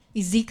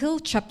Ezekiel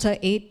chapter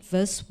 8,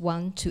 verse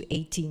 1 to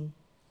 18.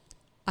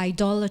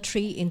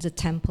 Idolatry in the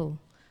temple,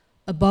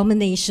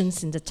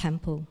 abominations in the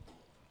temple.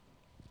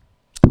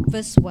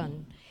 Verse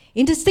 1.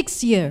 In the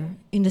 6th year,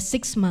 in the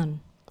 6th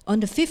month,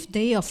 on the 5th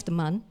day of the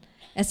month,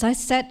 as I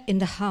sat in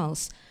the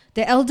house,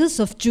 the elders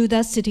of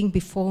Judah sitting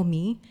before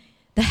me,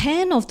 the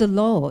hand of the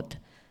Lord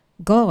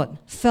God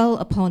fell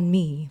upon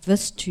me.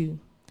 Verse 2.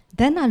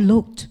 Then I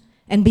looked,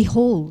 and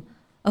behold,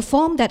 a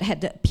form that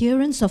had the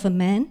appearance of a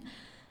man,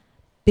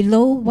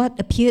 below what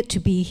appeared to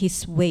be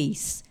his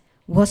waist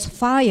was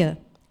fire,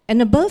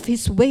 and above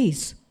his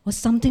waist was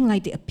something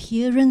like the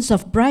appearance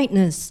of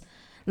brightness,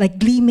 like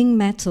gleaming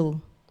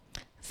metal.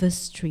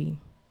 Verse 3.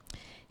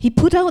 He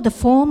put out the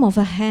form of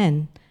a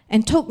hand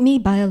and took me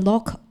by a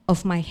lock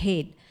of my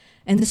head,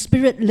 and the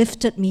Spirit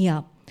lifted me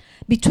up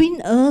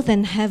between earth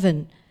and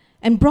heaven,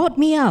 and brought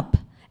me up,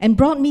 and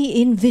brought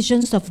me in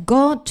visions of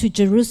God to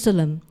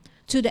Jerusalem,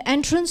 to the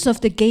entrance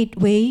of the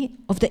gateway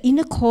of the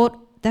inner court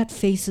that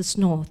faces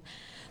north,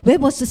 where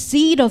was the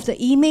seed of the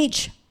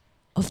image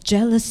of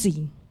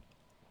jealousy,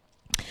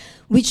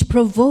 which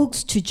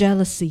provokes to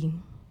jealousy.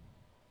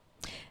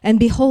 And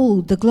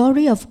behold, the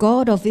glory of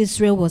God of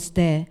Israel was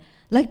there,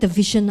 like the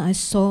vision I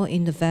saw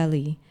in the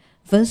valley.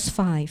 Verse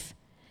 5.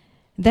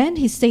 Then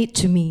he said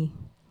to me,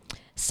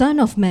 Son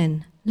of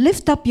man,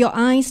 lift up your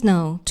eyes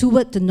now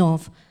toward the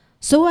north.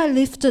 So I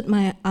lifted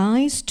my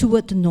eyes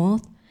toward the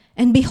north,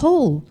 and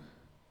behold,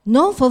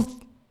 north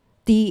of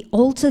the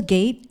altar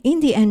gate in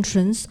the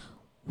entrance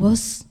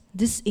was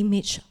this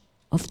image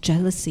of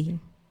jealousy.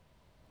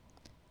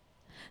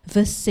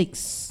 Verse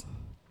 6.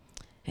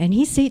 And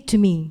he said to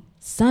me,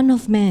 Son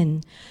of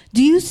man,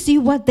 do you see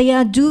what they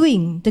are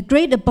doing, the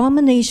great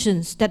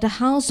abominations that the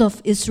house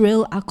of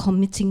Israel are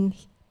committing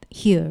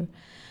here,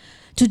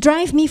 to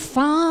drive me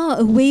far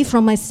away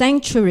from my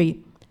sanctuary?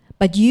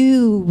 But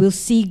you will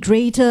see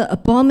greater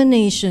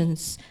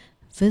abominations.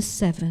 Verse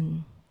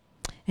 7.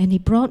 And he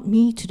brought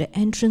me to the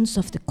entrance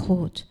of the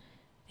court,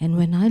 and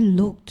when I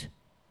looked,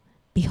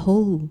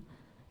 behold,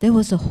 there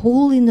was a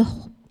hole in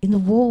the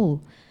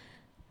wall.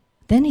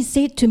 Then he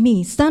said to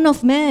me, Son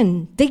of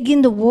man, dig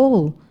in the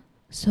wall.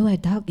 So I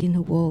dug in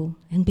the wall,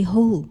 and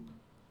behold,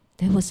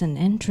 there was an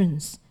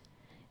entrance.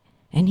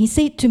 And he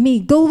said to me,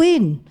 Go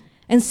in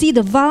and see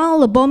the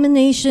vile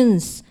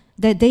abominations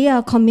that they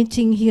are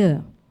committing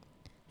here.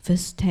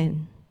 Verse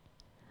 10.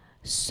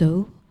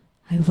 So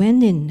I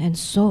went in and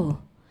saw,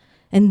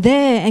 and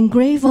there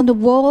engraved on the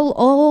wall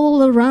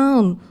all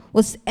around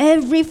was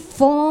every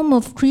form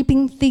of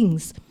creeping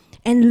things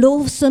and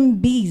loathsome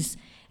beasts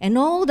and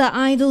all the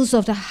idols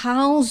of the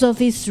house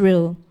of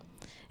Israel.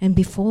 And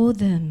before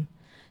them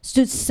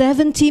stood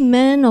 70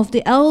 men of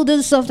the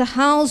elders of the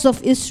house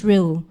of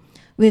Israel,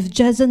 with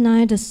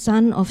Jezaniah the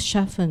son of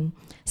Shaphan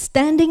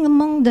standing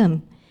among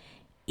them.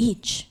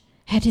 Each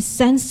had his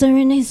censer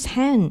in his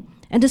hand,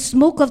 and the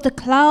smoke of the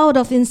cloud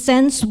of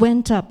incense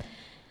went up.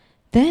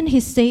 Then he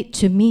said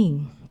to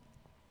me,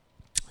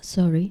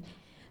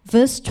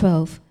 verse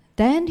 12,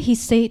 Then he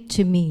said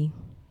to me,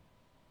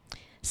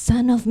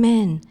 Son of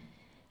man,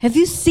 have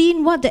you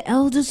seen what the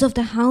elders of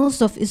the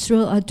house of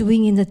Israel are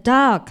doing in the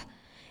dark,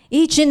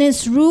 each in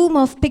his room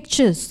of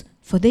pictures?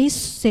 For they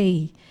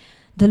say,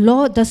 The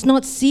Lord does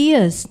not see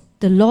us,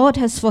 the Lord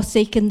has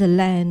forsaken the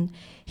land.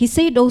 He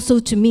said also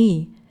to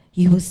me,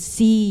 You will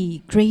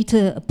see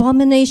greater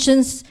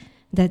abominations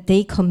that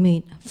they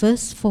commit.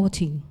 Verse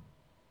 14.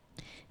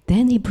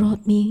 Then he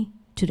brought me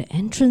to the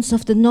entrance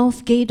of the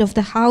north gate of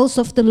the house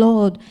of the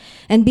Lord,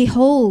 and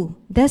behold,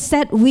 there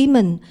sat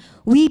women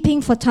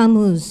weeping for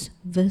Tammuz.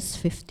 Verse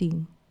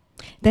 15.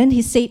 Then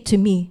he said to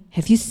me,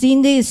 Have you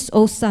seen this,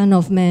 O son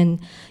of man?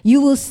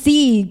 You will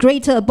see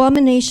greater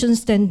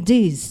abominations than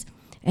this.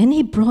 And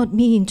he brought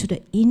me into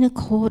the inner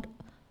court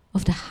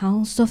of the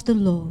house of the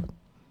Lord.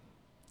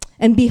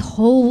 And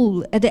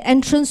behold, at the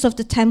entrance of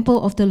the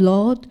temple of the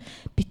Lord,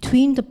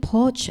 between the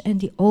porch and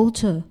the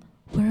altar,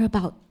 were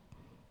about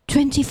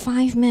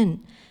 25 men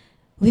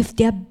with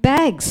their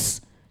backs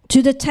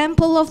to the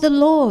temple of the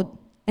Lord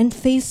and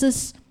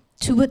faces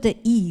toward the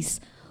east,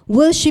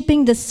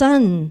 worshipping the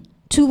sun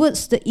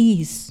towards the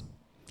east.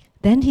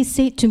 Then he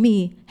said to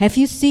me, Have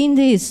you seen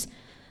this,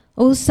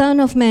 O son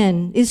of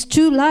man? Is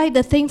too light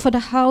a thing for the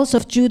house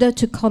of Judah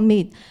to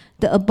commit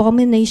the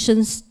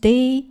abominations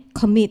they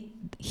commit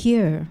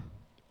here?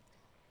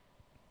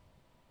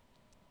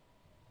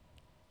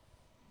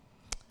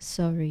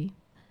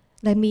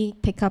 Let me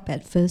pick up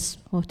at verse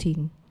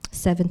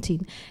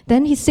 17.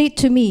 Then he said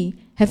to me,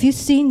 Have you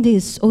seen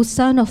this, O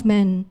son of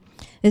man?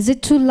 Is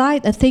it too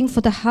light a thing for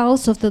the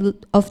house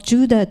of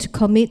Judah to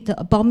commit the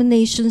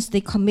abominations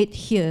they commit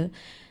here,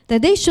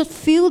 that they should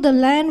fill the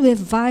land with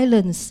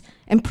violence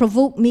and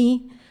provoke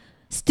me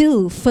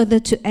still further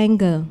to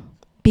anger?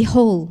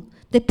 Behold,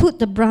 they put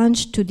the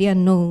branch to their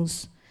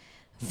nose.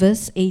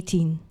 Verse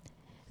 18.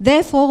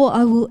 Therefore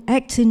I will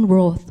act in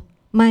wrath.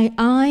 My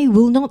eye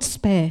will not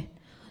spare,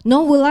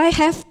 nor will I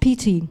have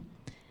pity.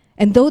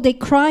 And though they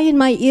cry in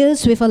my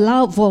ears with a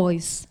loud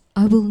voice,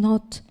 I will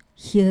not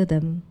hear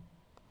them.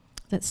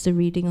 That's the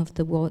reading of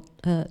the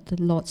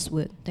Lord's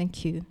word.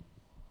 Thank you.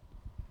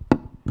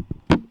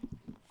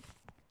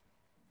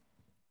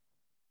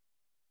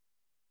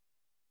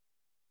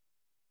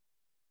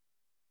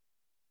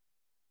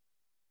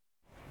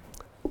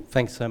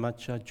 Thanks so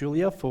much,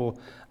 Julia, for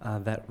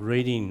that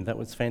reading. That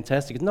was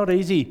fantastic. It's not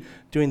easy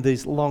doing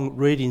these long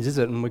readings, is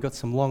it? And we've got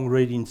some long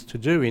readings to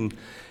do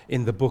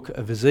in the book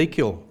of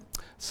Ezekiel.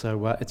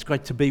 So it's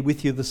great to be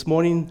with you this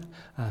morning.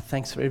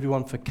 Thanks for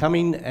everyone for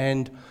coming.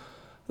 And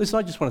listen,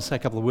 I just want to say a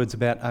couple of words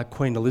about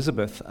Queen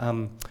Elizabeth.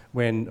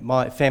 When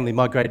my family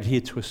migrated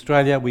here to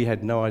Australia, we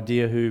had no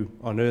idea who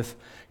on earth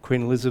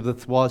Queen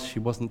Elizabeth was. She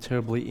wasn't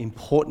terribly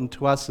important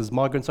to us as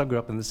migrants. I grew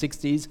up in the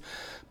 60s.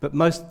 But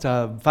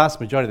vast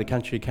majority of the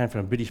country came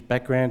from a British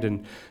background,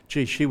 and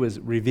she was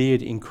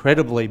revered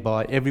incredibly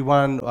by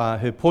everyone.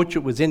 Her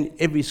portrait was in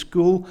every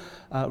school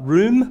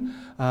room.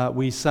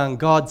 We sung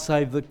God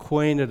Save the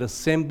Queen at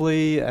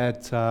assembly,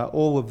 at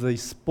all of the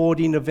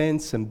sporting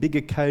events and big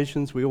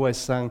occasions. We always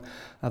sung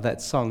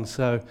that song,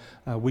 so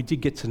we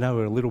did get to know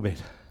her a little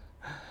bit.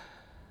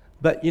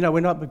 But,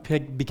 when I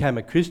became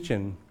a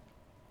Christian,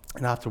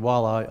 and after a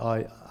while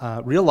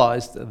I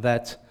realised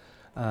that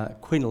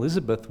Queen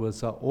Elizabeth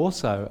was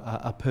also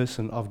a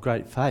person of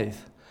great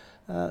faith.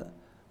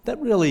 That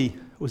really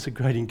was a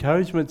great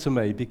encouragement to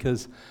me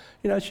because,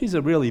 she's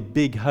a really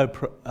big,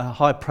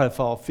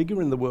 high-profile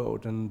figure in the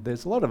world, and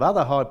there's a lot of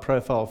other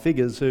high-profile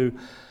figures who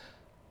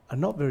are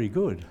not very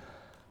good.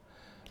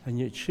 And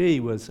yet she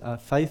was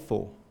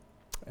faithful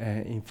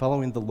in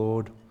following the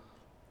Lord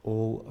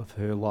all of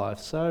her life.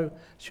 So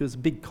she was a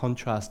big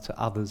contrast to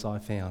others I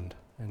found.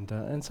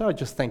 And so I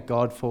just thank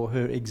God for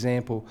her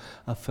example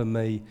for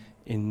me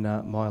in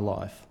my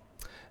life.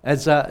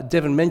 As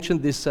Devon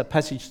mentioned, this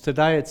passage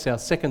today, it's our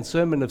second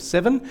sermon of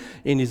 7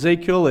 in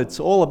Ezekiel. It's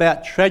all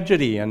about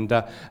tragedy, and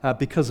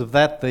because of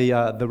that,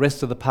 the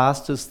rest of the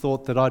pastors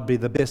thought that I'd be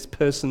the best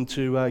person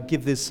to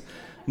give this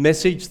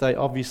message. They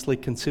obviously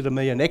consider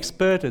me an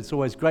expert. It's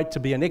always great to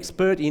be an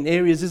expert in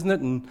areas, isn't it?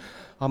 And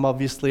I'm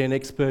obviously an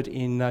expert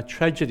in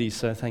tragedy,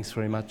 so thanks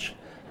very much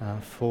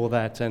for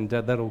that, and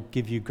that'll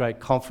give you great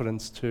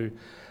confidence too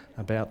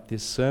about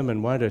this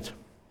sermon, won't it?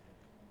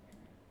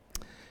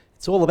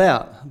 It's all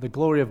about the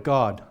glory of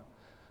God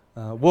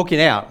walking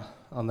out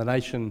on the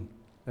nation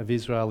of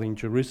Israel in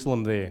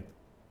Jerusalem there.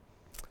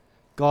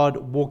 God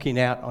walking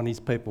out on his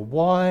people.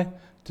 Why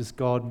does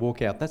God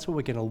walk out? That's what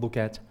we're going to look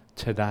at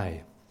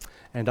today.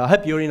 And I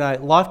hope you're in a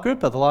life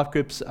group. The life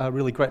group's a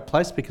really great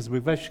place because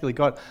we've actually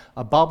got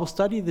a Bible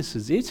study. This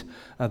is it,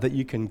 that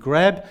you can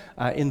grab.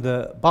 In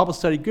the Bible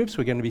study groups,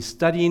 we're going to be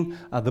studying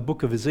the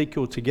book of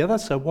Ezekiel together,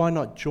 so why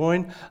not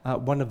join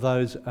one of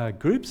those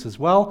groups as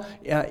well.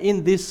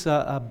 In this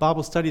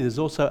Bible study, there's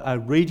also a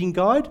reading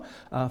guide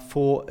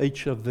for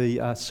each of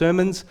the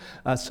sermons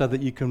so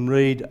that you can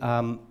read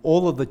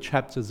all of the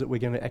chapters that we're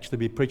going to actually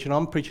be preaching.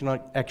 I'm preaching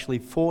on actually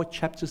 4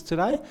 chapters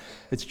today.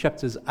 It's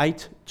chapters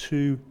 8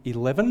 to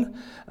 11.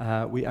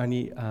 We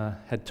only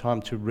had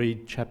time to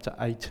read chapter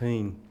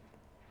 18.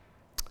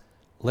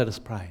 Let us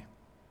pray.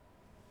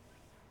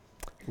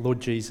 Lord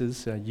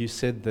Jesus, you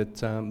said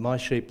that my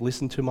sheep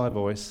listen to my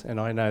voice,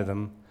 and I know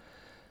them,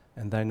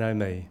 and they know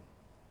me.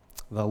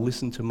 They'll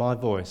listen to my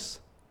voice,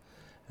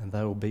 and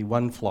they will be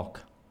one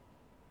flock.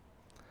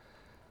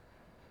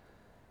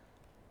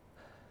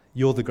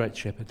 You're the great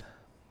shepherd.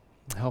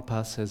 Help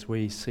us as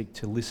we seek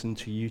to listen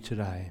to you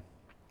today.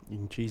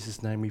 In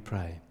Jesus' name we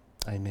pray.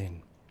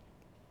 Amen.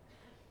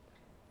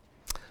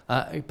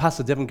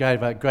 Pastor Devon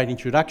gave a great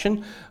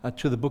introduction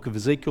to the book of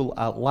Ezekiel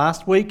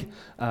last week,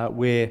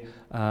 where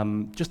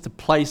just to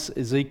place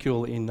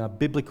Ezekiel in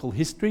biblical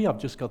history, I've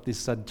just got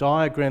this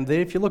diagram there.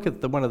 If you look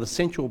at one of the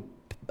central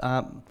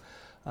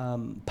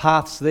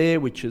paths there,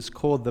 which is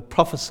called the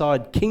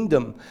prophesied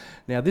kingdom.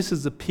 Now, this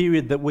is the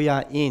period that we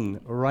are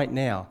in right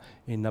now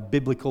in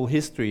biblical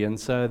history, and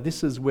so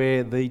this is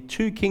where the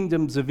 2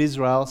 kingdoms of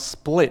Israel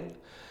split.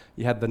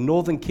 You had the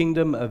northern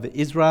kingdom of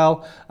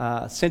Israel,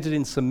 centered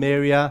in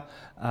Samaria.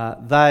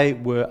 They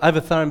were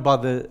overthrown by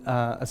the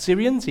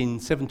Assyrians in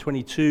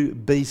 722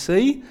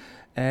 BC,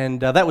 and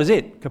that was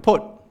it,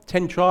 kaput.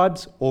 10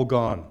 tribes, all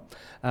gone.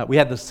 We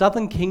had the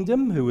southern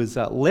kingdom who was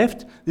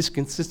left. This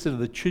consisted of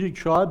the 2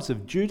 tribes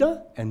of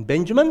Judah and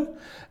Benjamin.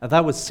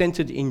 They were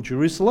centered in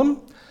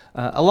Jerusalem.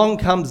 Along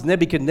comes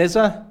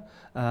Nebuchadnezzar,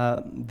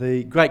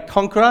 the great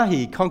conqueror.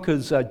 He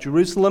conquers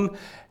Jerusalem,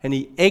 and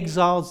he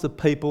exiles the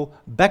people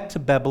back to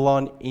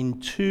Babylon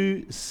in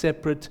 2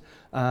 separate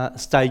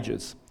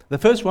stages. The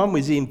first one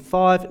was in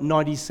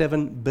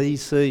 597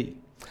 BC,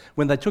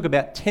 when they took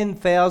about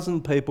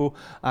 10,000 people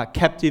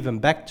captive and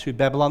back to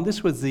Babylon.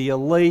 This was the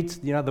elite,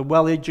 the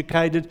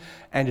well-educated,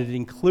 and it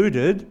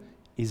included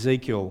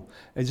Ezekiel.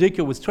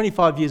 Ezekiel was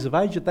 25 years of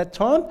age at that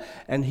time,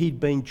 and he'd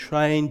been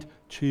trained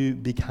to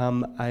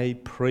become a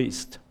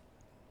priest.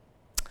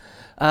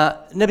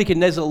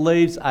 Nebuchadnezzar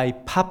leaves a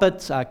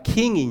puppet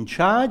king in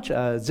charge,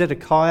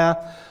 Zedekiah,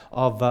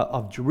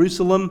 of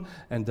Jerusalem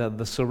and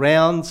the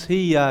surrounds.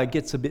 He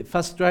gets a bit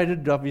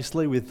frustrated,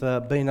 obviously, with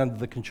being under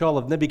the control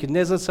of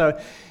Nebuchadnezzar, so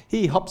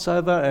he hops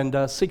over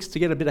and seeks to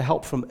get a bit of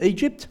help from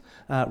Egypt,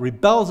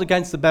 rebels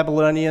against the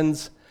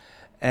Babylonians,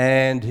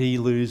 and he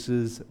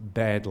loses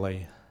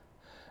badly.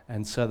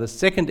 And so the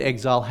second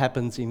exile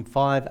happens in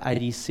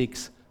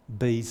 586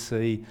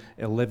 BC,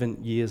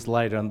 11 years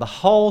later. And the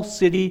whole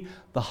city,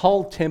 the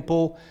whole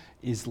temple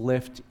is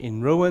left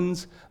in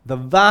ruins. The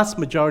vast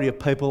majority of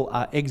people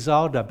are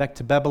exiled, are back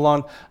to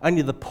Babylon.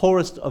 Only the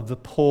poorest of the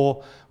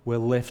poor were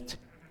left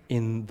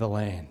in the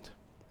land.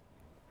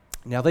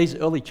 Now, these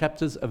early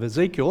chapters of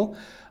Ezekiel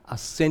are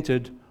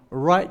centred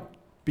right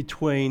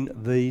between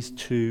these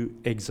two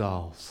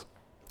exiles.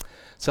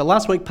 So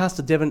last week,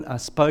 Pastor Devon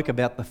spoke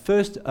about the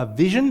first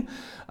vision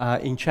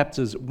in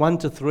chapters 1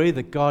 to 3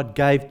 that God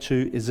gave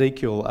to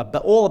Ezekiel,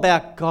 all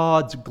about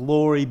God's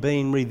glory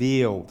being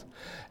revealed.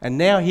 And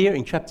now here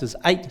in chapters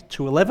 8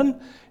 to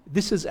 11,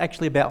 this is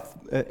actually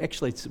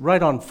it's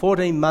right on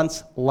 14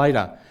 months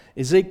later.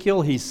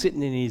 Ezekiel, he's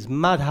sitting in his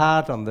mud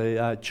hut on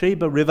the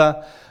Cheba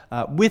River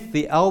with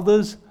the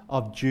elders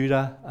of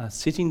Judah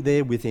sitting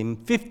there with him,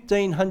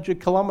 1,500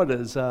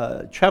 kilometres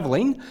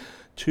travelling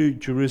to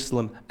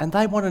Jerusalem, and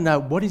they want to know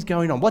what is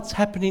going on, what's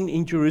happening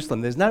in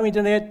Jerusalem. There's no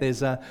internet,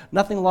 there's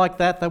nothing like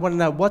that. They want to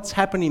know what's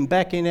happening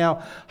back in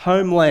our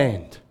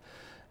homeland.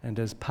 And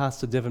as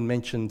Pastor Devon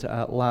mentioned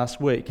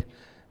last week,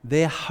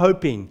 they're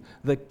hoping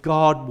that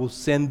God will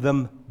send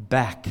them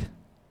back.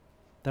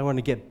 They want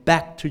to get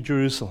back to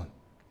Jerusalem.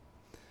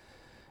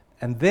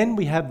 And then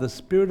we have the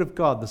Spirit of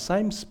God, the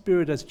same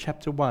Spirit as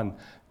chapter 1,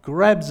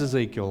 grabs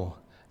Ezekiel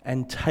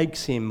and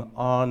takes him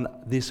on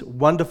this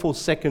wonderful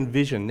second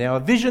vision. Now, a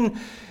vision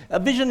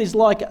is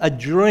like a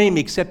dream,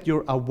 except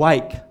you're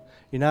awake.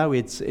 You know,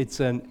 it's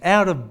an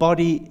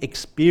out-of-body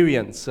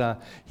experience.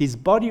 His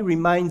body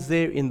remains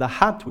there in the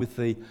hut with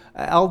the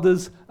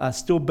elders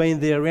still being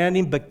there around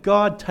him, but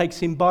God takes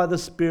him by the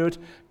Spirit,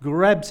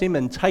 grabs him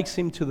and takes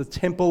him to the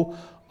temple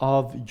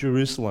of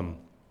Jerusalem.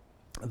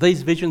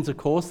 These visions, of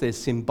course, they're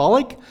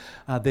symbolic.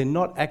 They're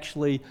not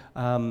actually,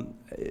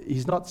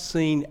 he's not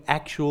seeing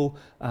actual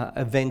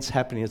events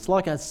happening. It's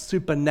like a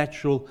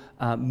supernatural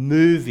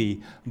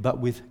movie, but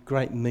with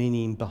great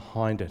meaning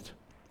behind it.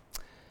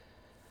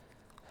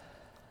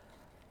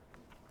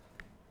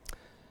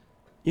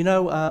 You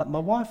know, my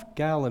wife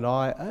Gail and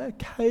I,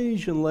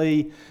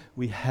 occasionally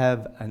we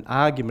have an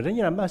argument. And,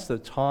 you know, most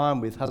of the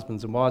time with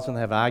husbands and wives when they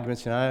have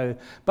arguments, you know,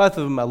 both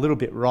of them are a little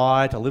bit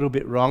right, a little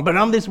bit wrong. But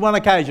on this one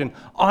occasion,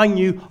 I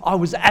knew I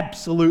was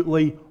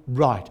absolutely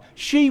right.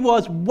 She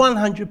was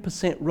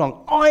 100%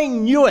 wrong. I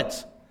knew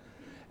it.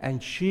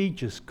 And she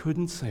just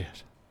couldn't see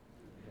it.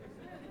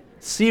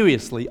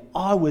 Seriously,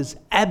 I was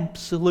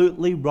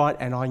absolutely right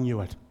and I knew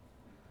it.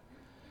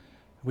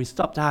 We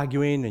stopped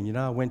arguing and, you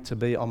know, I went to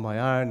be on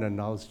my own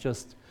and I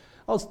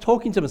was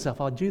talking to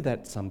myself. I do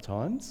that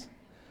sometimes.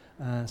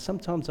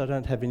 Sometimes I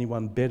don't have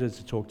anyone better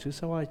to talk to,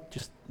 so I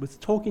just was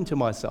talking to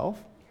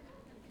myself,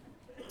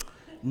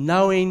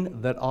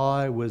 knowing that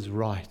I was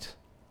right.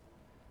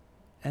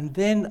 And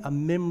then a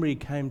memory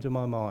came to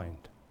my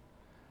mind.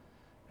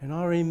 And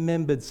I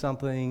remembered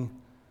something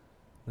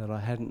that I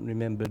hadn't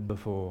remembered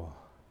before.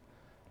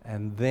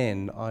 And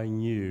then I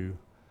knew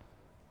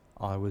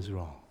I was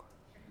wrong.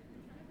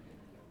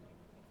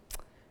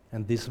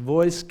 And this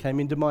voice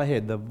came into my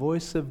head, the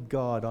voice of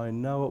God, I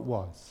know it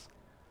was.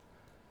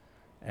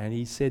 And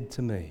he said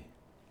to me,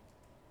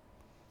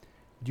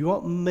 do you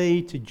want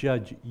me to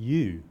judge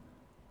you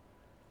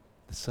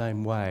the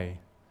same way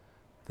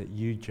that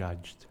you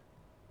judged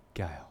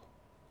Gail?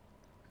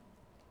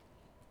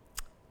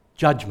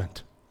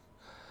 Judgment.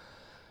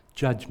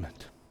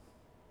 Judgment.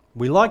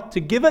 We like to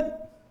give it,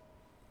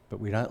 but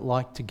we don't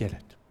like to get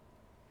it.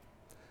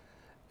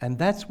 And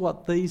that's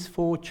what these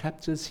 4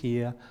 chapters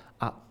here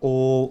are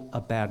all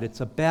about. It's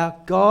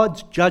about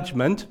God's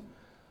judgment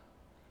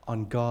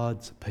on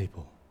God's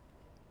people.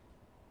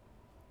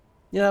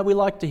 You know, we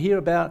like to hear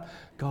about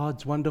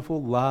God's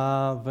wonderful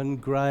love and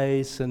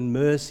grace and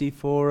mercy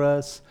for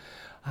us.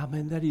 I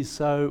mean, that is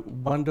so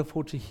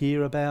wonderful to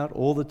hear about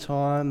all the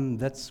time.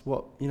 That's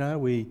what, you know,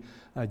 we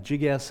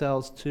jig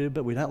ourselves to,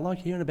 but we don't like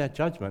hearing about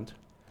judgment.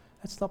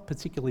 That's not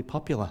particularly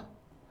popular.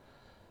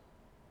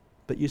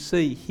 But you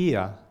see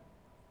here,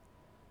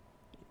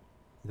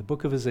 in the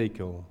book of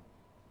Ezekiel,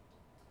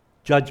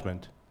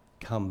 judgment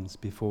comes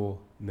before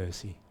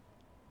mercy.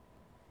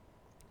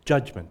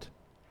 Judgment,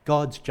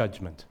 God's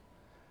judgment,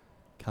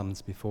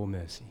 comes before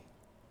mercy.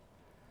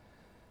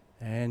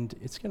 And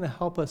it's going to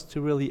help us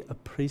to really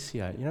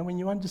appreciate. You know, when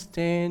you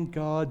understand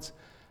God's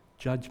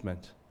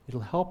judgment,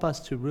 it'll help us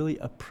to really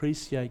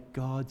appreciate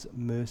God's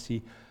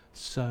mercy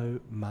so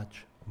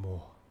much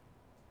more.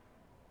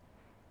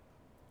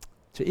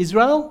 To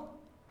Israel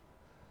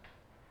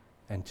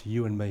and to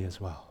you and me as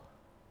well.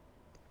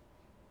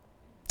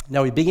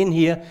 Now we begin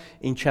here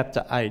in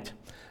chapter 8.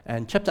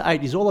 And chapter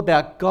 8 is all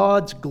about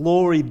God's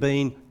glory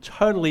being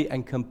totally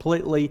and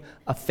completely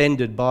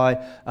offended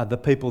by the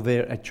people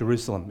there at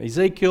Jerusalem.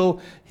 Ezekiel,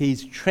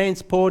 he's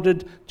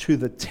transported to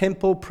the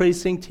temple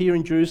precinct here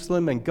in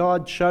Jerusalem, and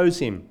God shows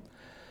him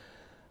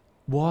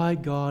why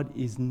God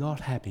is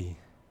not happy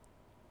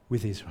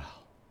with Israel.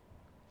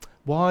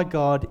 Why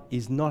God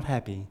is not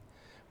happy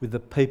with the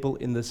people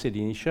in the city.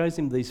 And he shows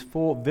him these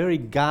 4 very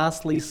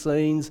ghastly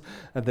scenes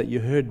that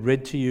you heard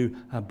read to you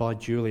by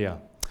Julia.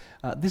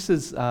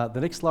 The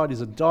next slide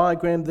is a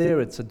diagram there.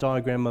 It's a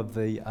diagram of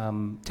the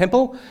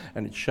temple,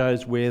 and it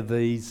shows where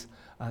these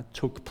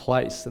took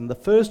place. And the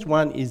first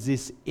one is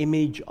this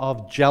image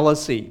of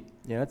jealousy.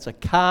 It's a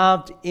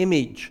carved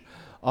image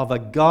of a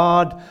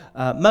god.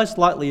 Most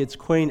likely it's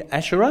Queen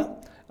Asherah,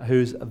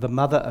 who's the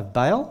mother of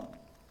Baal.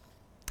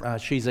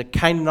 She's a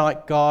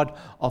Canaanite god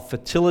of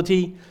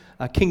fertility.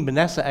 King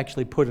Manasseh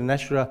actually put an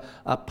Asherah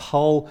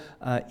pole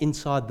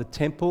inside the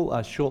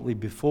temple shortly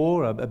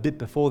before, a bit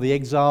before the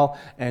exile,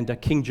 and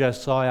King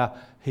Josiah,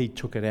 he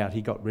took it out.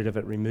 He got rid of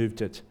it,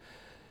 removed it.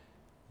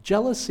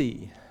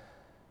 Jealousy.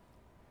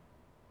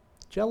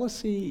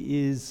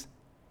 Jealousy is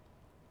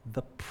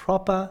the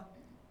proper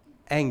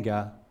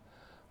anger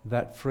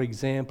that, for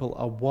example,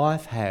 a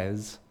wife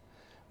has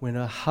when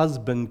her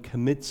husband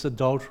commits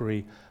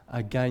adultery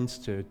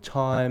against her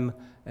time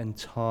and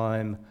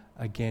time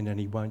again, and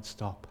he won't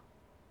stop.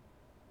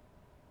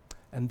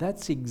 And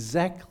that's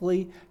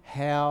exactly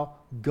how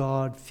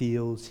God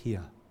feels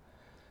here,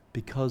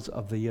 because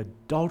of the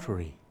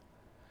adultery,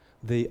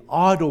 the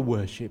idol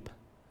worship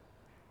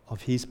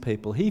of his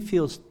people. He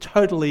feels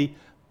totally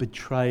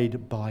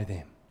betrayed by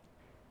them.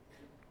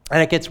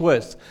 And it gets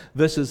worse.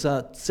 Verses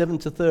 7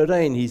 to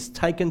 13, he's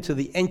taken to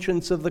the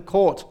entrance of the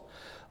court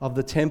of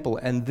the temple,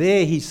 and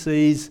there he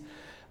sees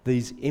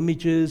these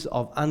images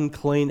of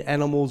unclean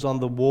animals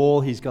on the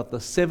wall. He's got the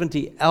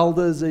 70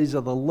 elders. These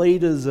are the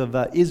leaders of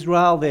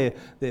Israel.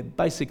 They're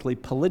basically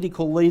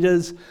political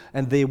leaders,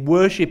 and they're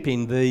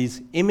worshipping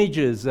these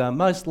images.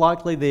 Most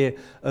likely they're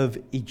of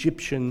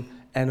Egyptian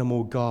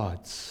animal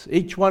gods.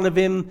 Each one of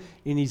them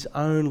in his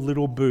own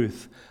little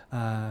booth,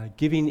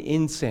 giving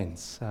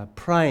incense,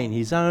 praying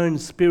his own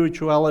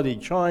spirituality,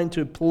 trying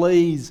to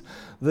please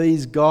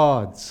these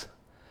gods.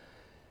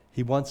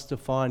 He wants to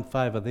find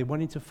favour. They're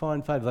wanting to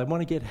find favour. They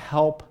want to get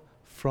help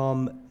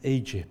from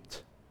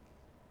Egypt.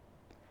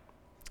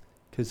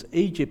 Because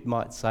Egypt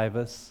might save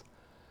us.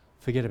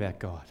 Forget about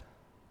God.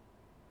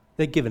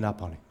 They're given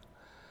up on him.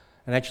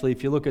 And actually,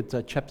 if you look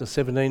at chapter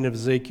 17 of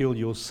Ezekiel,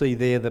 you'll see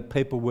there that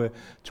people were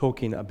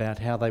talking about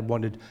how they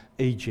wanted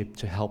Egypt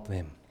to help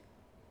them.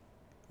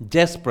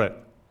 Desperate.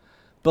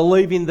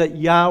 Believing that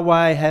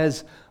Yahweh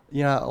has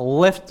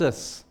left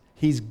us.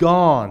 He's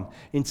gone.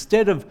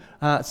 Instead of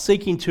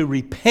seeking to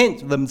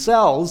repent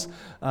themselves,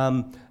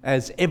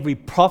 as every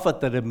prophet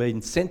that had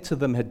been sent to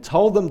them had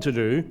told them to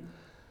do,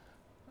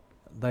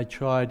 they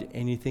tried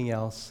anything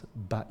else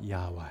but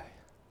Yahweh.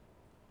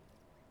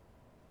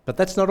 But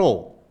that's not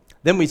all.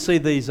 Then we see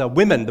these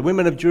women, the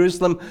women of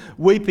Jerusalem,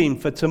 weeping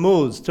for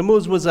Tammuz.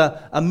 Tammuz was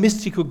a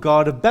mystical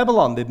god of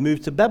Babylon. They've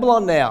moved to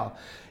Babylon now.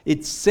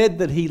 It's said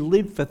that he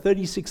lived for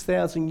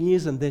 36,000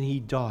 years and then he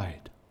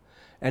died.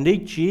 And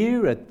each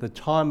year at the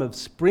time of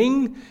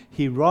spring,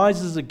 he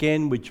rises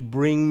again, which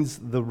brings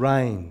the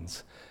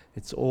rains.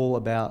 It's all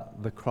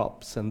about the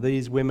crops. And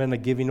these women are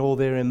giving all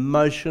their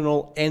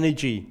emotional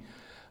energy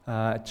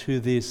to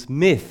this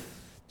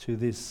myth, to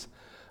this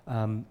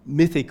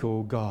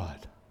mythical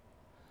god.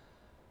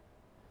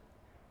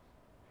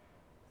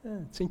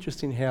 It's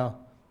interesting how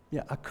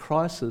a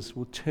crisis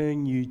will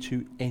turn you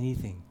to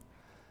anything,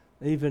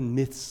 even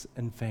myths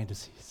and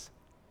fantasies.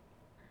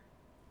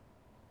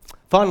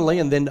 Finally,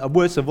 and then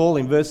worst of all,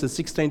 in verses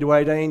 16 to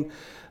 18,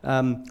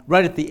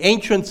 right at the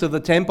entrance of the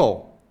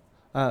temple,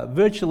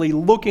 virtually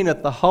looking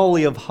at the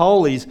Holy of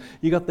Holies,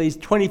 you got these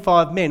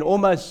 25 men,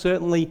 almost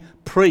certainly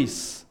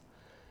priests,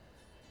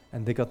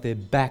 and they got their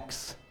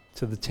backs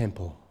to the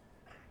temple.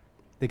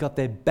 They got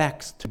their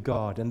backs to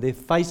God, and they're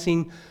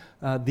facing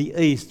the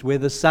east where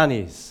the sun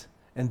is,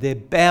 and they're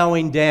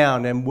bowing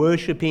down and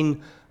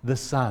worshipping the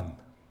sun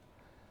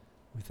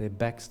with their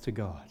backs to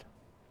God.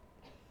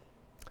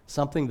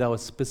 Something they were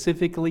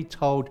specifically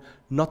told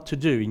not to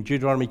do in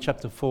Deuteronomy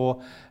chapter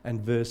 4 and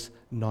verse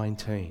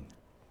 19.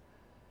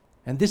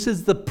 And this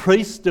is the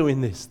priests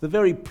doing this, the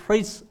very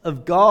priests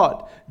of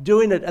God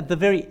doing it at the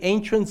very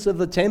entrance of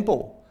the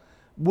temple,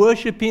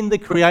 worshipping the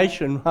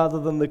creation rather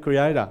than the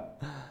Creator.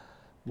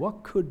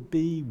 What could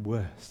be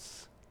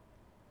worse?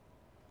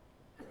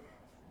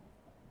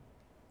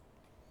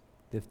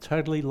 They've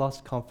totally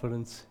lost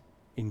confidence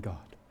in God.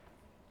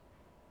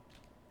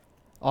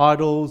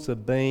 Idols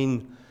have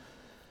been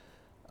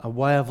a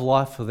way of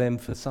life for them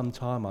for some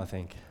time, I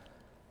think.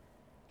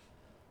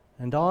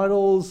 And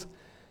idols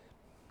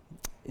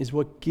is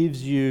what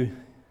gives you...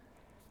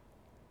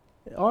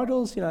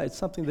 Idols, it's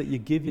something that you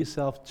give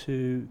yourself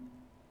to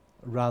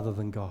rather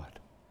than God.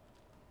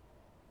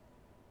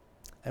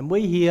 And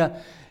we here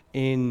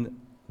in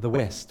the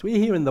West, we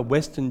here in the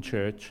Western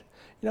church,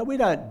 We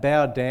don't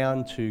bow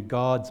down to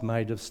gods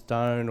made of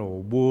stone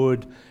or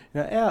wood.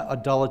 Our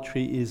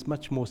idolatry is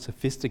much more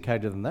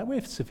sophisticated than that.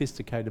 We're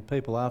sophisticated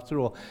people after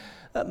all.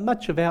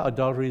 Much of our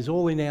idolatry is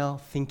all in our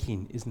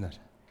thinking, isn't it?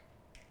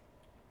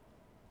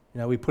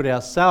 We put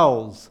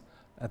ourselves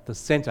at the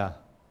centre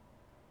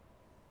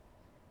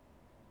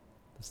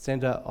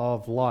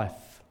of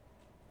life.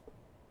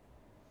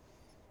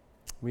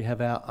 We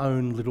have our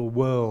own little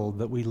world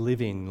that we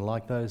live in,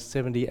 like those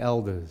 70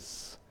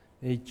 elders,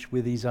 each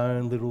with his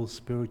own little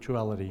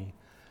spirituality.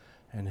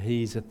 And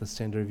he's at the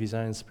centre of his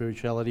own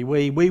spirituality.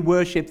 We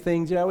worship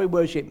things, we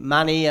worship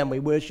money, and we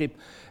worship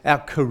our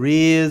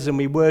careers, and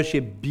we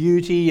worship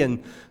beauty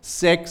and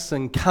sex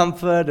and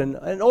comfort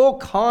and all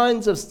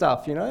kinds of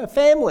stuff,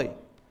 family,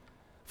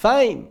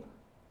 fame.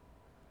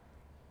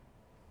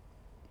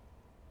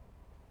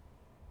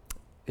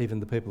 Even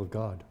the people of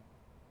God.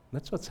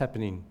 That's what's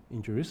happening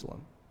in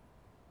Jerusalem.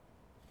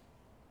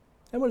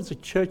 And what does a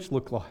church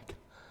look like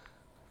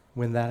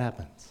when that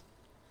happens?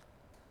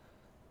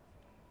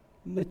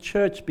 The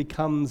church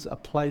becomes a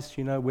place,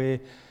 where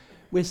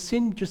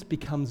sin just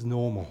becomes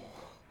normal.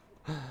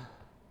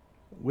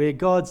 Where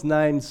God's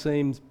name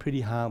seems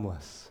pretty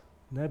harmless.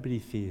 Nobody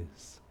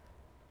fears.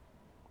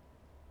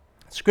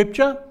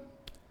 Scripture,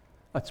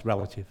 that's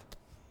relative.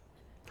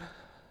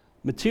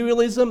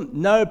 Materialism,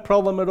 no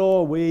problem at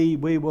all. We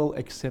will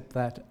accept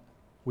that.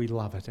 We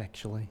love it,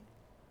 actually.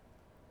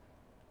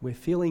 Where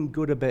feeling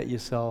good about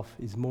yourself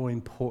is more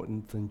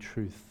important than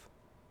truth.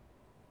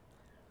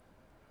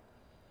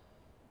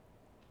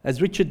 As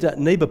Richard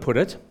Niebuhr put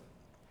it,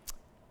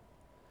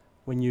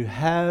 when you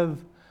have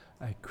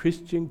a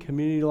Christian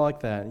community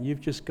like that,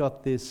 you've just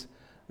got this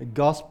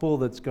gospel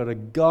that's got a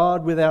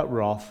God without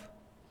wrath,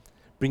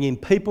 bringing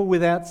people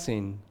without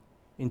sin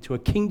into a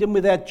kingdom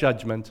without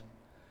judgment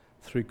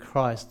through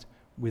Christ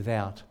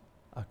without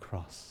a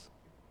cross.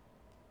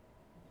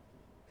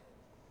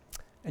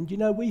 And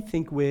we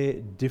think we're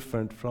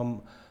different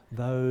from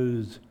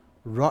those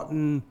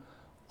rotten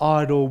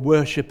idol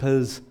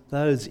worshippers,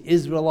 those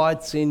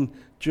Israelites in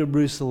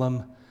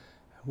Jerusalem.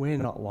 We're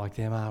not like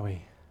them, are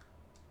we?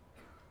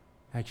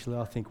 Actually,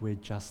 I think we're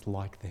just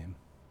like them.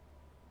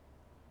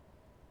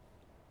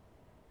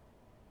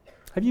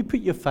 Have you put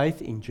your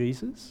faith in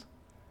Jesus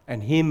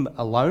and Him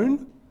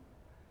alone?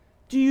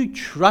 Do you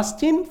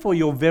trust Him for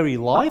your very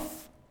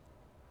life,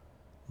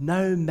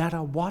 no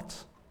matter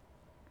what?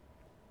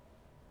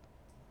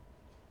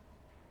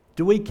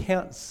 Do we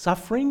count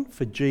suffering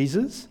for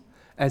Jesus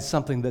as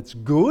something that's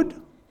good?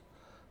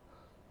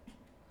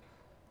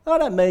 I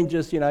don't mean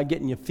just,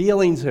 getting your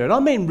feelings hurt. I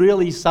mean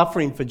really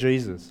suffering for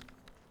Jesus.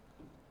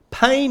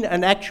 Paying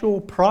an actual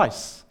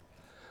price,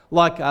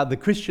 like the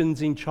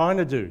Christians in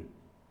China do.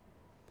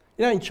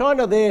 In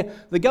China,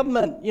 the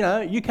government,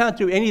 you can't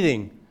do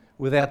anything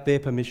without their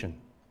permission.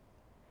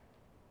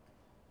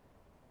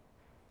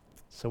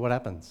 So what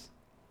happens?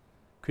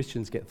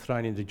 Christians get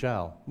thrown into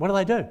jail.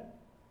 What do?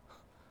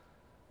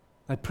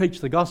 They preach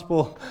the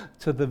gospel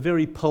to the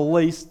very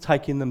police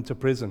taking them to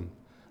prison.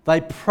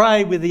 They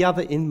pray with the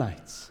other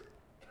inmates.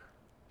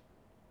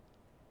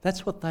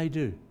 That's what they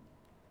do.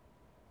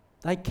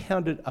 They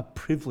count it a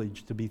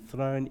privilege to be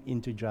thrown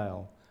into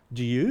jail.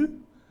 Do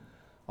you?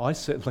 I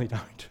certainly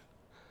don't.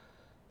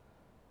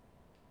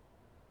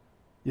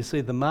 You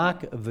see, the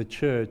mark of the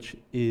church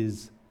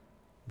is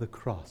the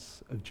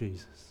cross of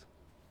Jesus.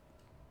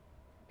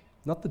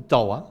 Not the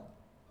dollar,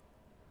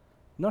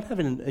 not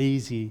having an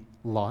easy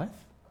life,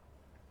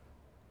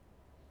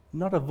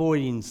 not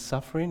avoiding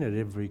suffering at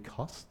every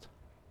cost.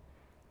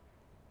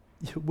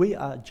 We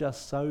are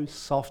just so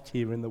soft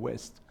here in the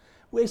West.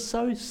 We're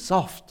so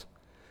soft.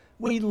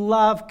 We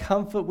love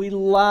comfort. We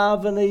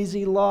love an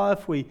easy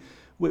life. We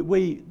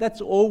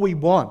that's all we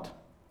want.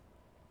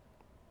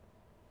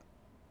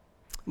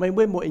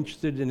 We're more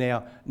interested in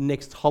our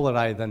next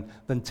holiday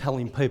than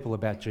telling people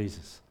about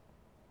Jesus,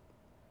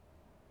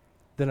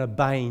 than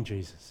obeying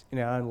Jesus in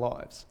our own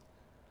lives.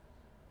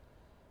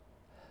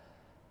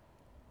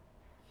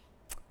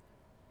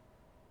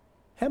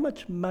 How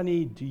much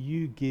money do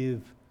you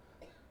give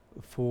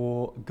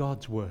for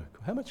God's work?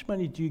 How much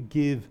money do you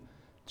give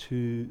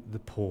to the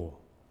poor?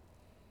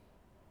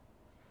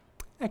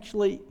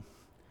 Actually,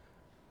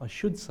 I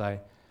should say,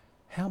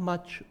 how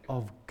much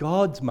of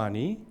God's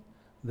money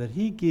that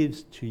He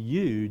gives to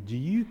you do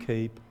you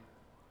keep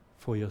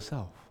for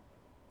yourself?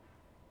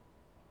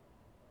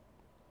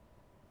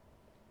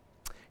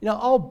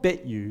 I'll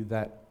bet you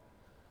that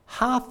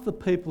half the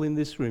people in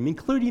this room,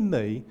 including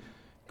me,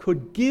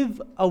 could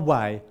give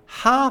away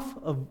half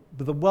of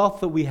the wealth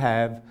that we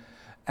have,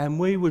 and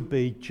we would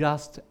be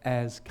just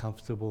as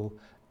comfortable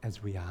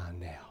as we are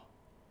now.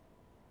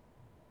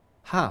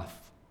 Half.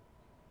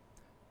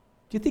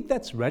 Do you think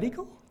that's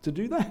radical to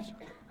do that?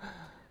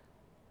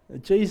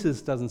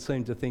 Jesus doesn't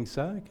seem to think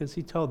so, because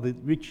He told the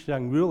rich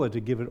young ruler to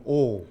give it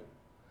all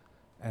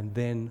and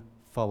then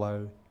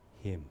follow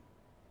Him.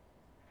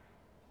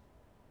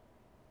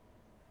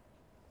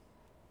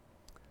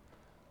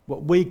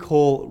 What we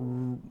call,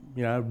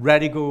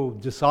 radical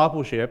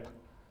discipleship,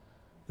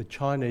 the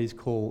Chinese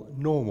call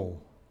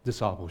normal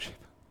discipleship.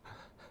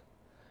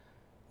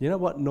 You know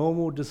what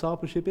normal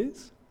discipleship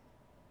is?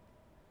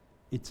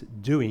 It's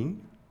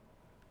doing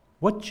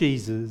what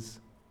Jesus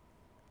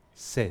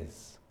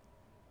says.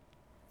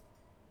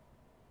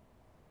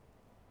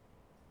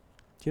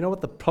 Do you know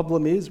what the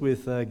problem is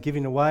with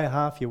giving away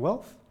half your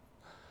wealth?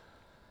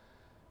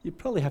 You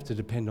probably have to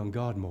depend on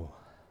God more.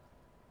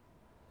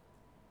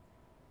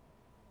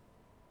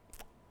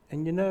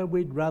 And you know,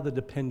 we'd rather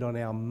depend on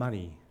our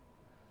money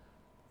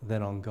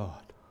than on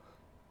God.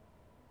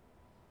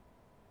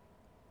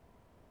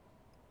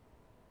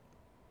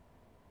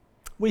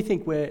 We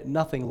think we're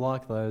nothing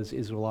like those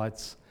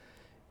Israelites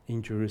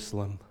in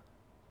Jerusalem.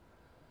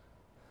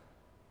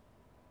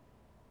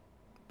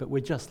 But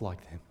we're just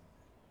like them.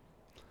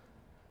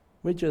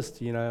 We're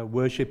just,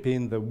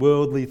 worshipping the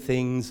worldly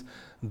things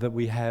that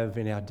we have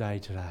in our day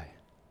today.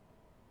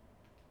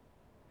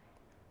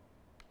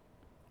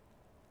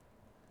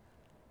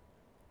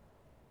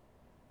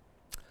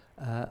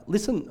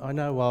 Listen, I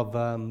know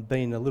I've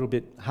been a little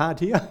bit hard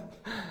here,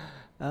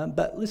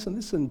 but listen,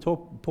 this is an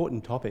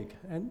important topic.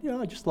 And,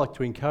 I'd just like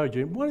to encourage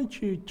you, why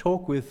don't you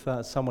talk with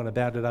someone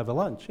about it over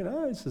lunch?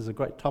 This is a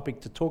great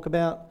topic to talk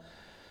about.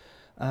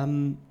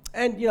 And,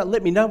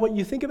 let me know what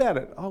you think about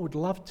it. I would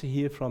love to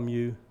hear from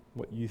you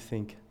what you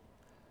think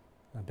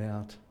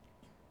about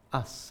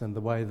us and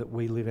the way that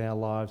we live our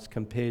lives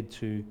compared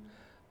to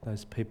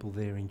those people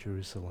there in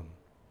Jerusalem.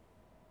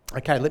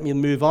 Okay, let me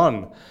move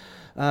on.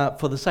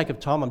 For the sake of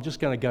time, I'm just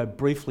going to go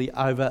briefly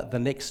over the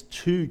next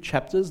two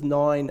chapters,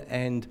 9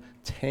 and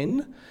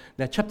 10.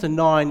 Now, chapter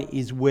 9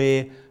 is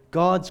where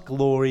God's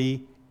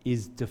glory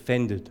is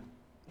defended.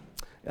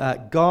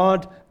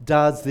 God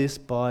does this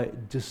by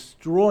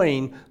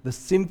destroying the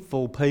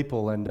sinful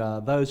people and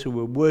those who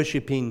were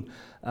worshipping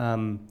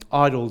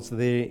idols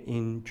there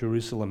in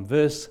Jerusalem.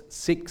 Verse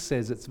 6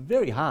 says it's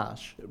very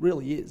harsh, it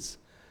really is.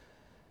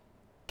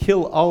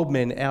 Kill old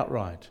men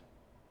outright,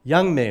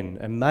 young men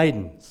and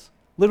maidens,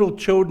 little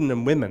children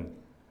and women,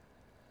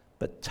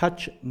 but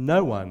touch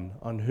no one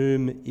on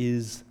whom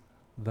is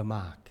the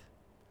mark.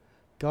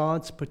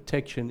 God's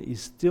protection is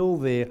still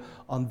there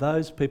on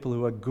those people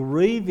who are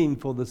grieving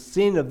for the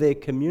sin of their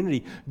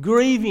community,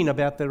 grieving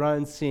about their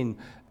own sin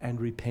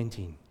and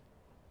repenting.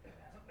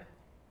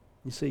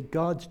 You see,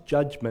 God's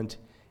judgment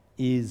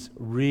is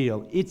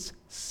real. It's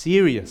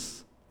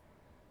serious.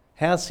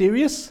 How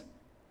serious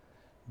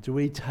do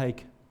we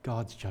take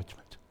God's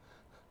judgment?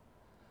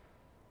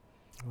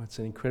 Well, it's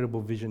an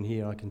incredible vision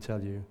here, I can tell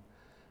you.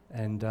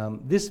 And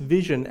this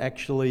vision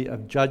actually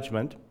of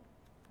judgment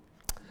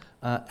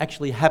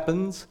actually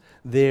happens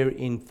there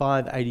in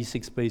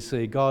 586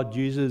 BC. God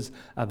uses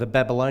the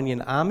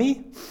Babylonian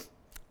army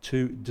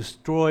to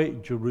destroy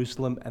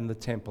Jerusalem and the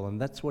temple.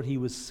 And that's what he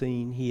was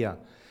seeing here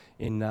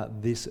in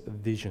this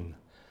vision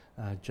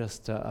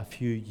just a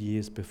few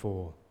years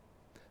before.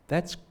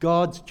 That's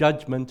God's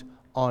judgment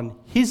on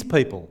his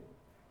people,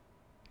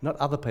 not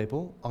other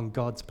people, on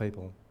God's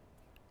people.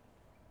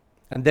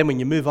 And then when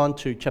you move on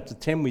to chapter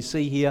 10, we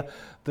see here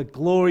the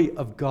glory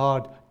of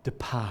God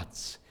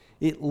departs.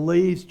 It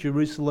leaves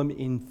Jerusalem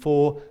in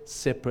 4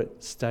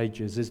 separate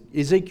stages.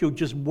 Ezekiel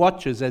just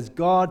watches as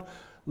God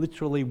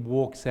literally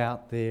walks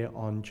out there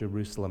on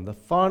Jerusalem. The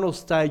final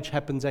stage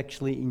happens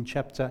actually in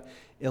chapter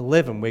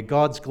 11, where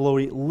God's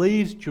glory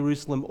leaves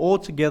Jerusalem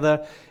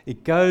altogether.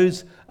 It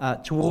goes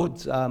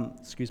towards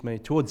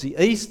the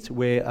east,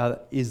 where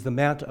is the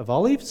Mount of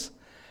Olives.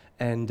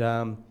 And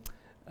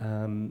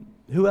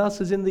who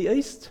else is in the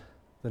east?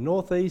 The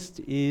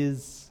northeast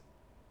is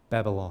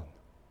Babylon,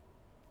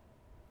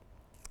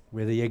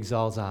 where the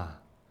exiles are.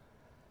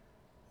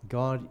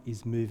 God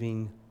is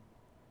moving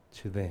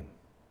to them.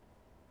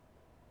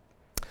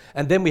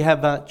 And then we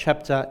have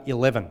chapter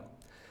 11.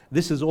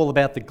 This is all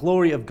about the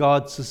glory of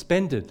God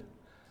suspended,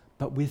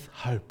 but with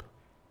hope.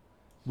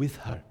 With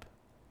hope.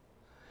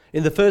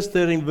 In the first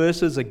 13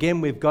 verses,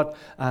 again, we've got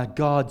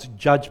God's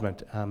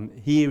judgment.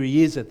 Here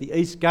he is at the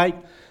east gate.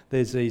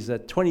 There's these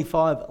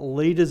 25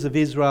 leaders of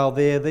Israel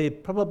there. They're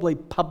probably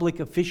public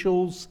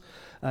officials,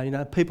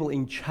 people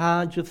in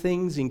charge of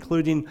things,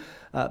 including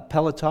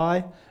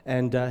Pelotai,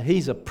 and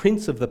he's a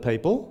prince of the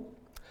people.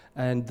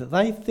 And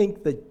they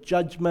think that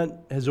judgment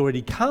has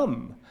already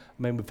come.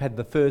 I mean, we've had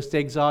the first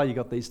exile. You've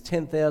got these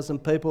 10,000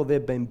 people.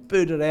 They've been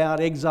booted out,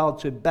 exiled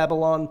to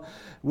Babylon.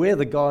 We're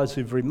the guys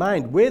who've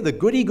remained. We're the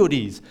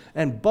goody-goodies.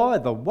 And by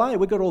the way,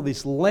 we've got all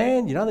this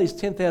land. These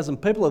 10,000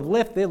 people have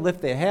left. They've left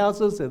their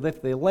houses. They've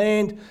left their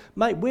land.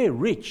 Mate, we're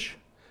rich.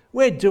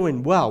 We're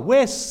doing well.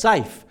 We're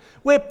safe.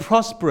 We're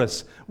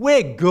prosperous.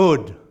 We're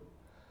good.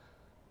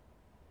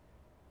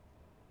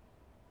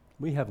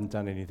 We haven't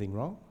done anything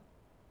wrong.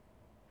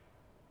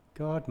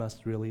 God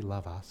must really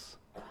love us.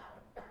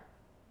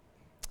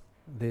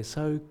 They're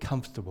so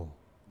comfortable,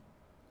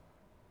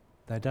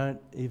 they don't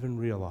even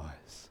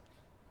realise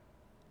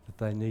that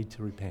they need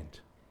to repent.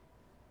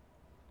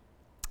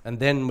 And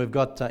then we've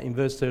got in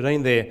verse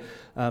 13 there,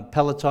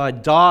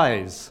 Pelotai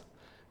dies,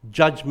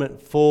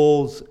 judgment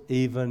falls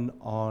even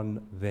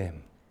on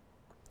them.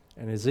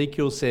 And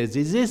Ezekiel says,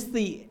 is this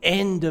the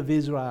end of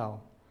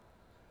Israel?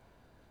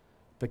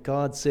 But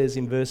God says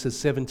in verses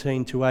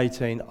 17 to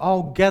 18,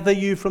 I'll gather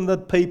you from the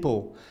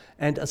people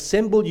and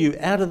assemble you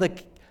out of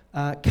the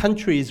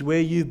countries where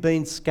you've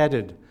been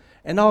scattered,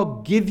 and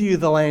I'll give you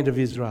the land of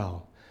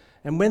Israel.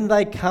 And when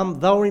they come,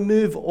 they'll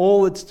remove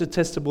all its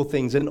detestable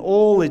things and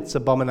all its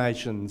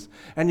abominations.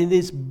 And in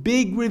this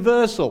big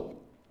reversal,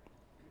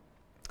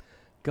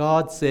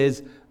 God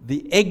says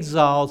the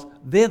exiles,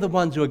 they're the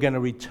ones who are going to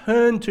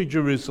return to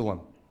Jerusalem.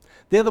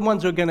 They're the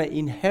ones who are going to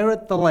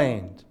inherit the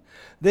land.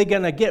 They're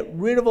going to get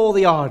rid of all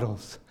the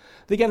idols.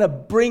 They're going to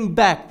bring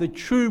back the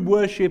true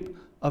worship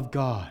of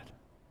God.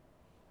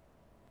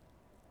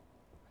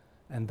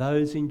 And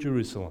those in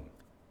Jerusalem,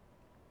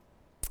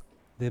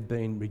 they've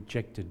been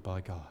rejected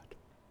by God.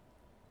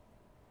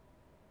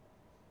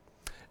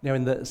 Now,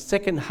 in the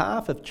second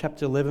half of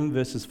chapter 11,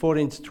 verses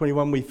 14 to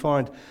 21, we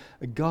find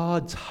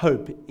God's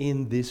hope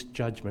in this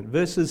judgment.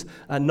 Verses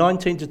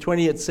 19 to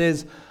 20, it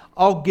says,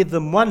 I'll give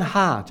them one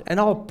heart, and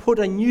I'll put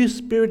a new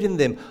spirit in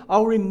them.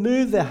 I'll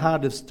remove their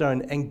heart of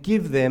stone and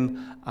give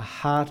them a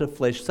heart of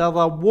flesh. So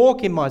they'll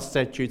walk in my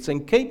statutes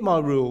and keep my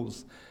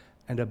rules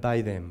and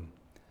obey them.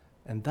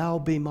 And they'll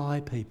be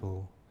my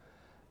people,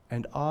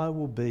 and I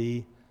will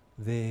be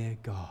their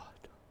God.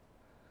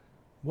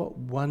 What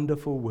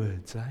wonderful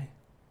words, eh?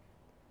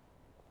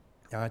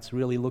 Now, it's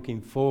really looking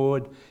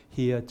forward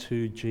here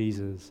to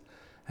Jesus,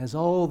 as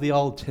all the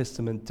Old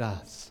Testament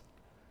does.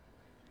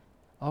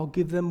 I'll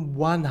give them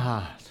one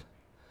heart.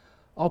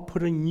 I'll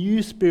put a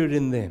new spirit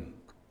in them.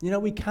 You know,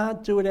 we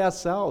can't do it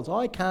ourselves.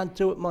 I can't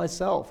do it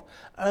myself.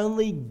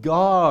 Only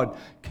God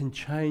can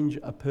change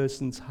a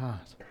person's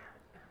heart.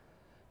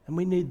 And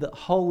we need the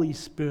Holy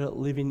Spirit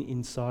living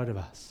inside of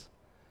us.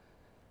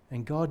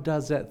 And God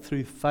does that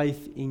through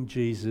faith in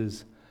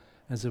Jesus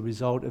as a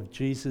result of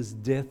Jesus'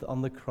 death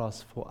on the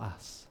cross for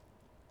us.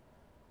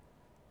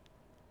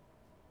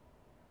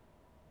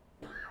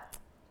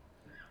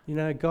 You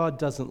know, God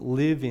doesn't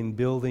live in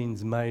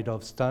buildings made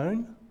of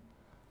stone,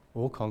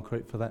 or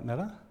concrete for that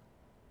matter.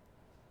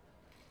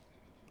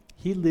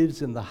 He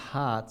lives in the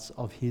hearts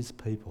of his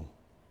people.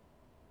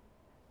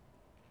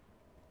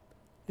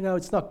 You know,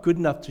 it's not good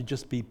enough to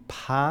just be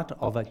part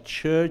of a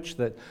church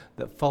that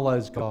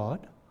follows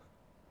God.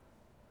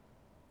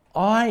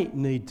 I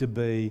need to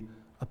be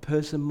a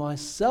person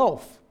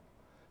myself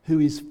who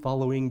is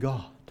following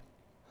God.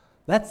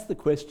 That's the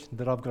question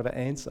that I've got to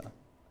answer.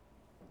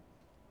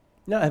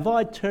 Now, have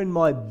I turned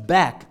my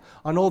back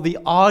on all the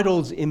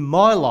idols in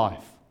my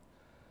life?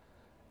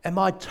 Am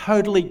I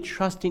totally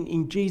trusting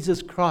in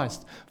Jesus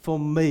Christ for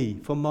me,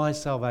 for my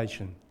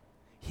salvation?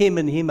 Him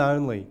and him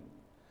only.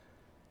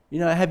 You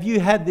know, have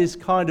you had this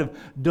kind of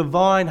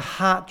divine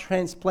heart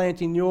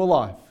transplant in your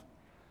life?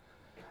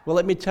 Well,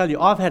 let me tell you,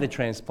 I've had a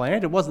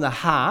transplant. It wasn't a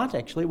heart,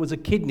 actually, it was a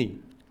kidney.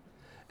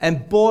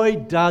 And boy,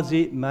 does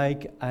it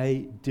make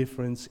a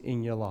difference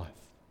in your life.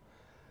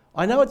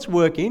 I know it's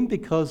working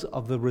because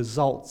of the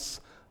results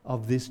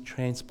of this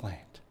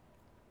transplant.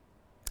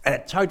 And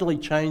it totally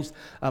changed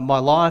my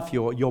life.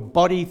 Your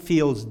body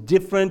feels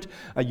different.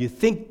 You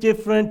think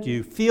different.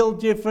 You feel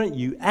different.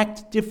 You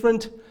act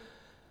different.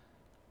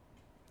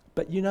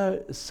 But you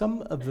know,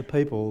 some of the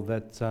people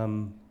that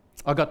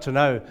I got to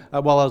know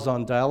while I was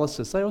on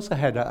dialysis, they also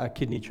had a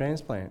kidney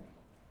transplant.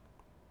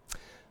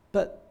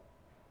 But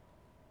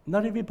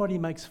not everybody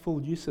makes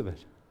full use of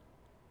it.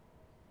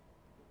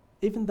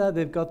 Even though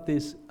they've got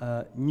this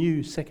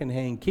new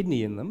second-hand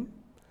kidney in them,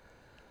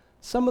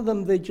 some of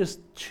them, they're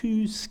just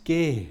too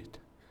scared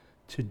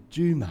to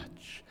do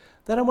much.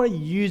 They don't want to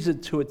use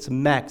it to its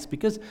max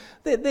because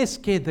they're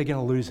scared they're going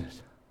to lose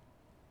it.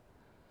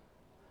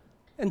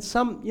 And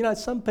some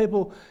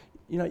people,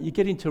 you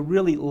get into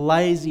really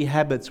lazy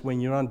habits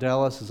when you're on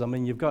dialysis. I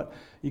mean, you've got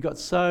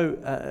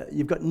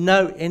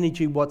no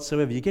energy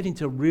whatsoever. You get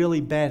into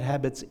really bad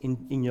habits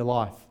in your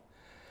life.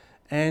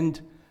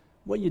 And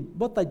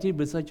what they did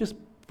was they just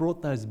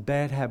brought those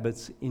bad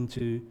habits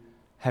into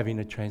having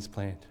a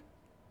transplant.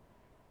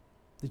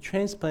 The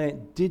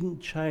transplant didn't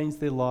change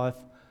their life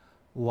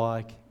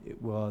like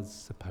it was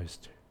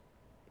supposed to.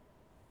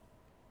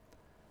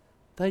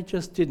 They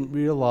just didn't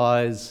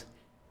realise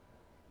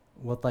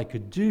what they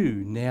could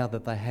do now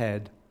that they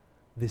had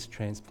this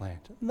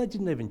transplant. And they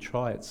didn't even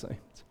try, it seems.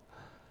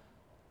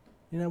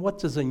 You know, what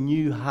does a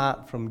new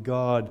heart from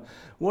God,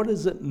 what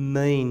does it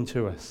mean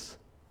to us?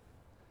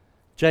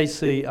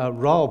 J.C.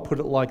 Ryle put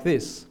it like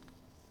this.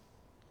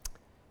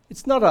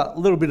 It's not a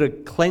little bit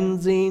of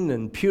cleansing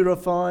and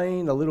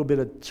purifying, a little bit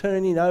of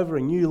turning over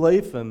a new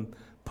leaf and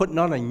putting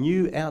on a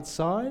new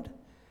outside.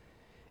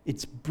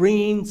 It's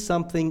bringing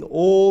something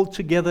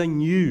altogether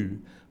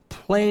new,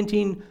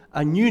 planting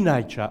a new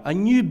nature, a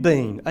new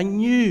being, a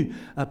new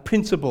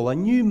principle, a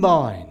new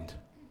mind.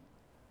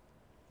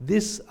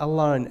 This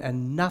alone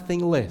and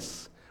nothing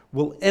less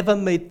will ever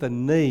meet the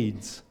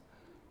needs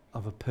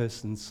of a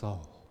person's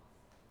soul.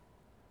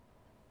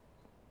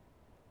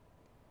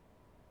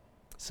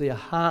 See, a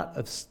heart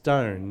of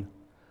stone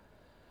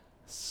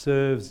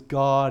serves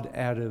God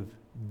out of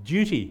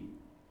duty.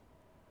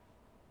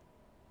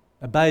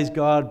 Obeys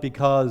God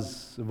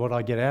because of what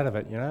I get out of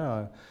it, you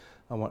know.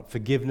 I want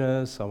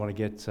forgiveness. I want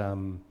to get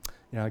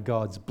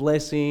God's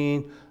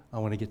blessing. I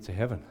want to get to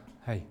heaven.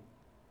 Hey.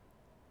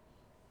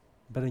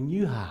 But a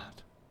new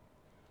heart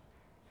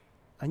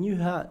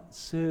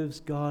serves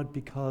God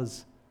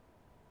because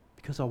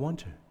I want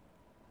to. It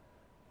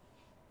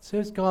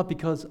serves God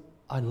because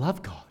I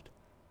love God.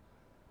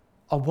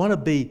 I want to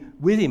be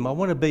with Him. I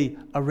want to be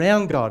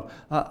around God.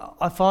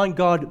 I find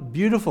God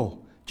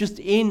beautiful, just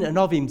in and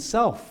of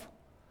Himself.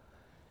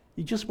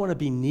 You just want to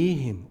be near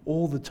Him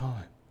all the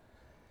time.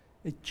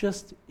 It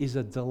just is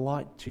a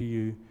delight to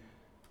you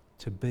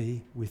to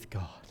be with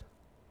God.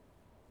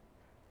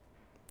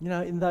 You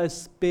know, in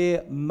those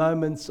spare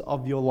moments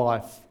of your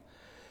life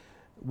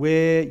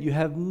where you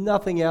have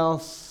nothing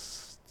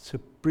else to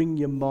bring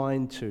your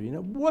mind to,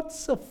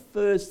 what's the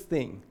first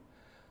thing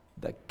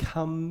that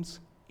comes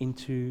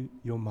into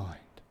your mind?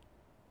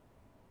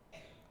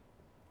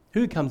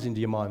 Who comes into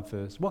your mind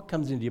first? What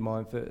comes into your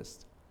mind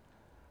first?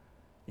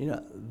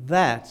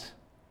 That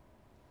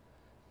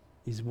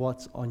is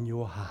what's on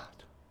your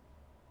heart.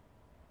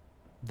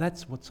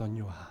 That's what's on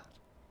your heart.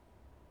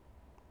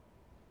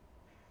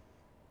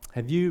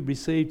 Have you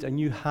received a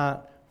new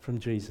heart from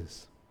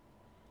Jesus?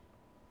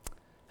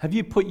 Have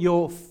you put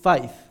your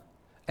faith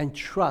and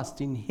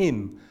trust in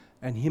Him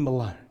and Him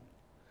alone?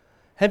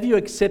 Have you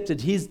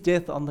accepted His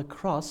death on the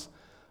cross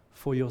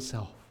for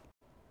yourself?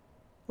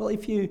 Well,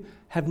 if you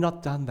have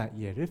not done that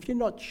yet, if you're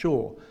not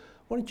sure,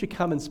 why don't you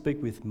come and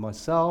speak with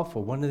myself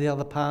or one of the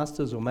other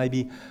pastors or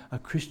maybe a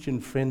Christian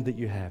friend that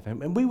you have.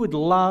 And we would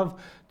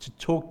love to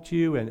talk to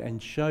you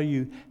and show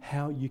you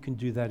how you can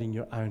do that in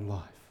your own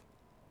life.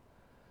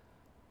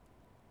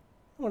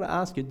 I want to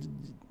ask you,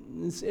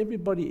 is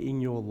everybody in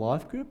your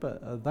life group,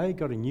 have they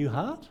got a new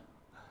heart?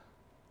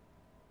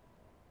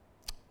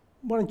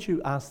 Why don't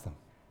you ask them?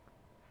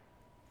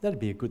 That'd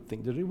be a good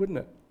thing to do, wouldn't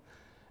it?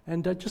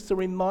 And just a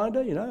reminder,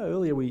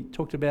 earlier we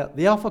talked about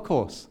the Alpha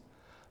course.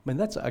 I mean,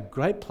 that's a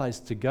great place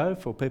to go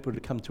for people to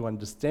come to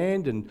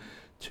understand and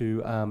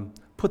to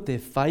put their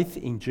faith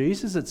in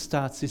Jesus. It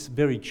starts this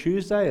very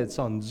Tuesday. It's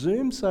on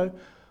Zoom, so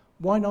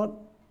why not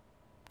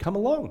come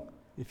along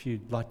if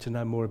you'd like to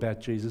know more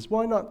about Jesus?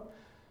 Why not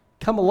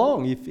come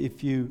along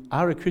if you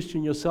are a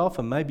Christian yourself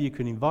and maybe you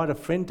can invite a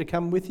friend to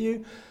come with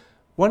you?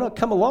 Why not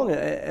come along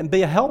and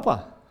be a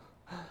helper?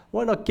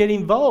 Why not get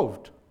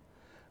involved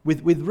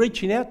with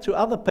reaching out to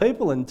other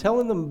people and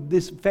telling them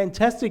this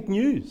fantastic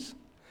news?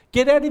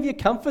 Get out of your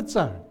comfort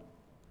zone.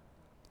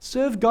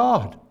 Serve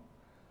God.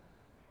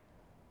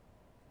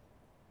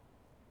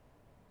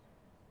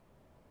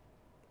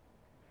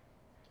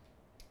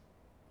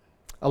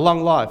 A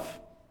long life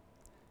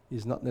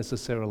is not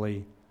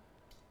necessarily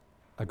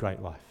a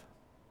great life.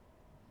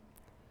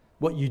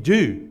 What you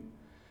do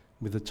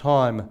with the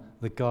time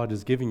that God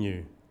has given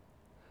you,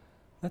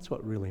 that's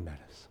what really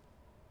matters.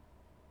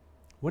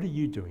 What are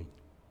you doing?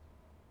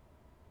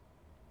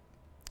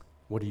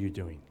 What are you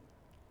doing?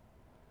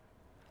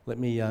 Let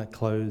me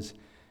close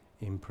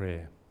in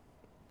prayer.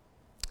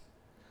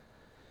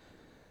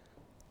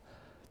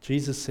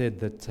 Jesus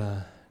said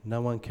that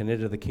no one can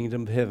enter the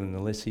kingdom of heaven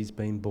unless he's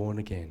been born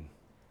again.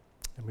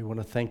 And we want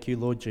to thank you,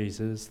 Lord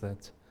Jesus,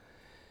 that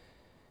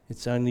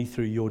it's only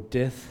through your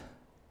death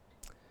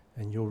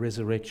and your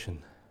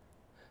resurrection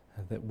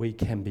that we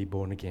can be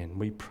born again.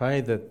 We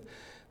pray that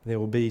there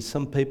will be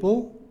some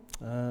people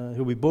who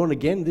will be born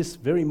again this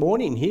very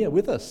morning here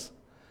with us.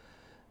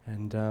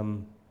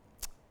 And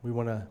we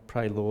want to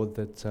pray, Lord,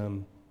 that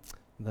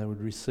they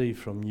would receive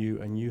from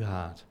you a new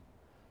heart,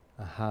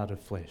 a heart of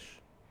flesh,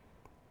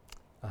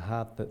 a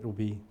heart that will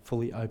be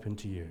fully open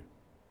to you.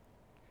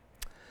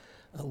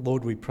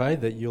 Lord, we pray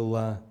that you'll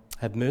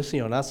have mercy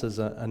on us as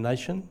a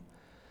nation,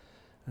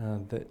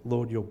 that,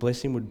 Lord, your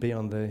blessing would be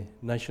on the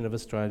nation of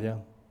Australia,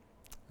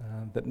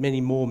 that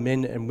many more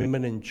men and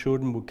women and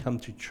children will come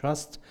to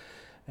trust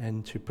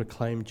and to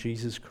proclaim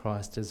Jesus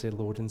Christ as their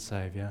Lord and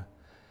Saviour.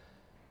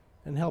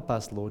 And help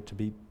us, Lord, to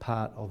be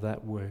part of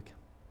that work.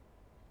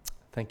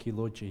 Thank you,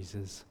 Lord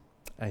Jesus.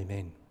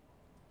 Amen.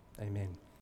 Amen.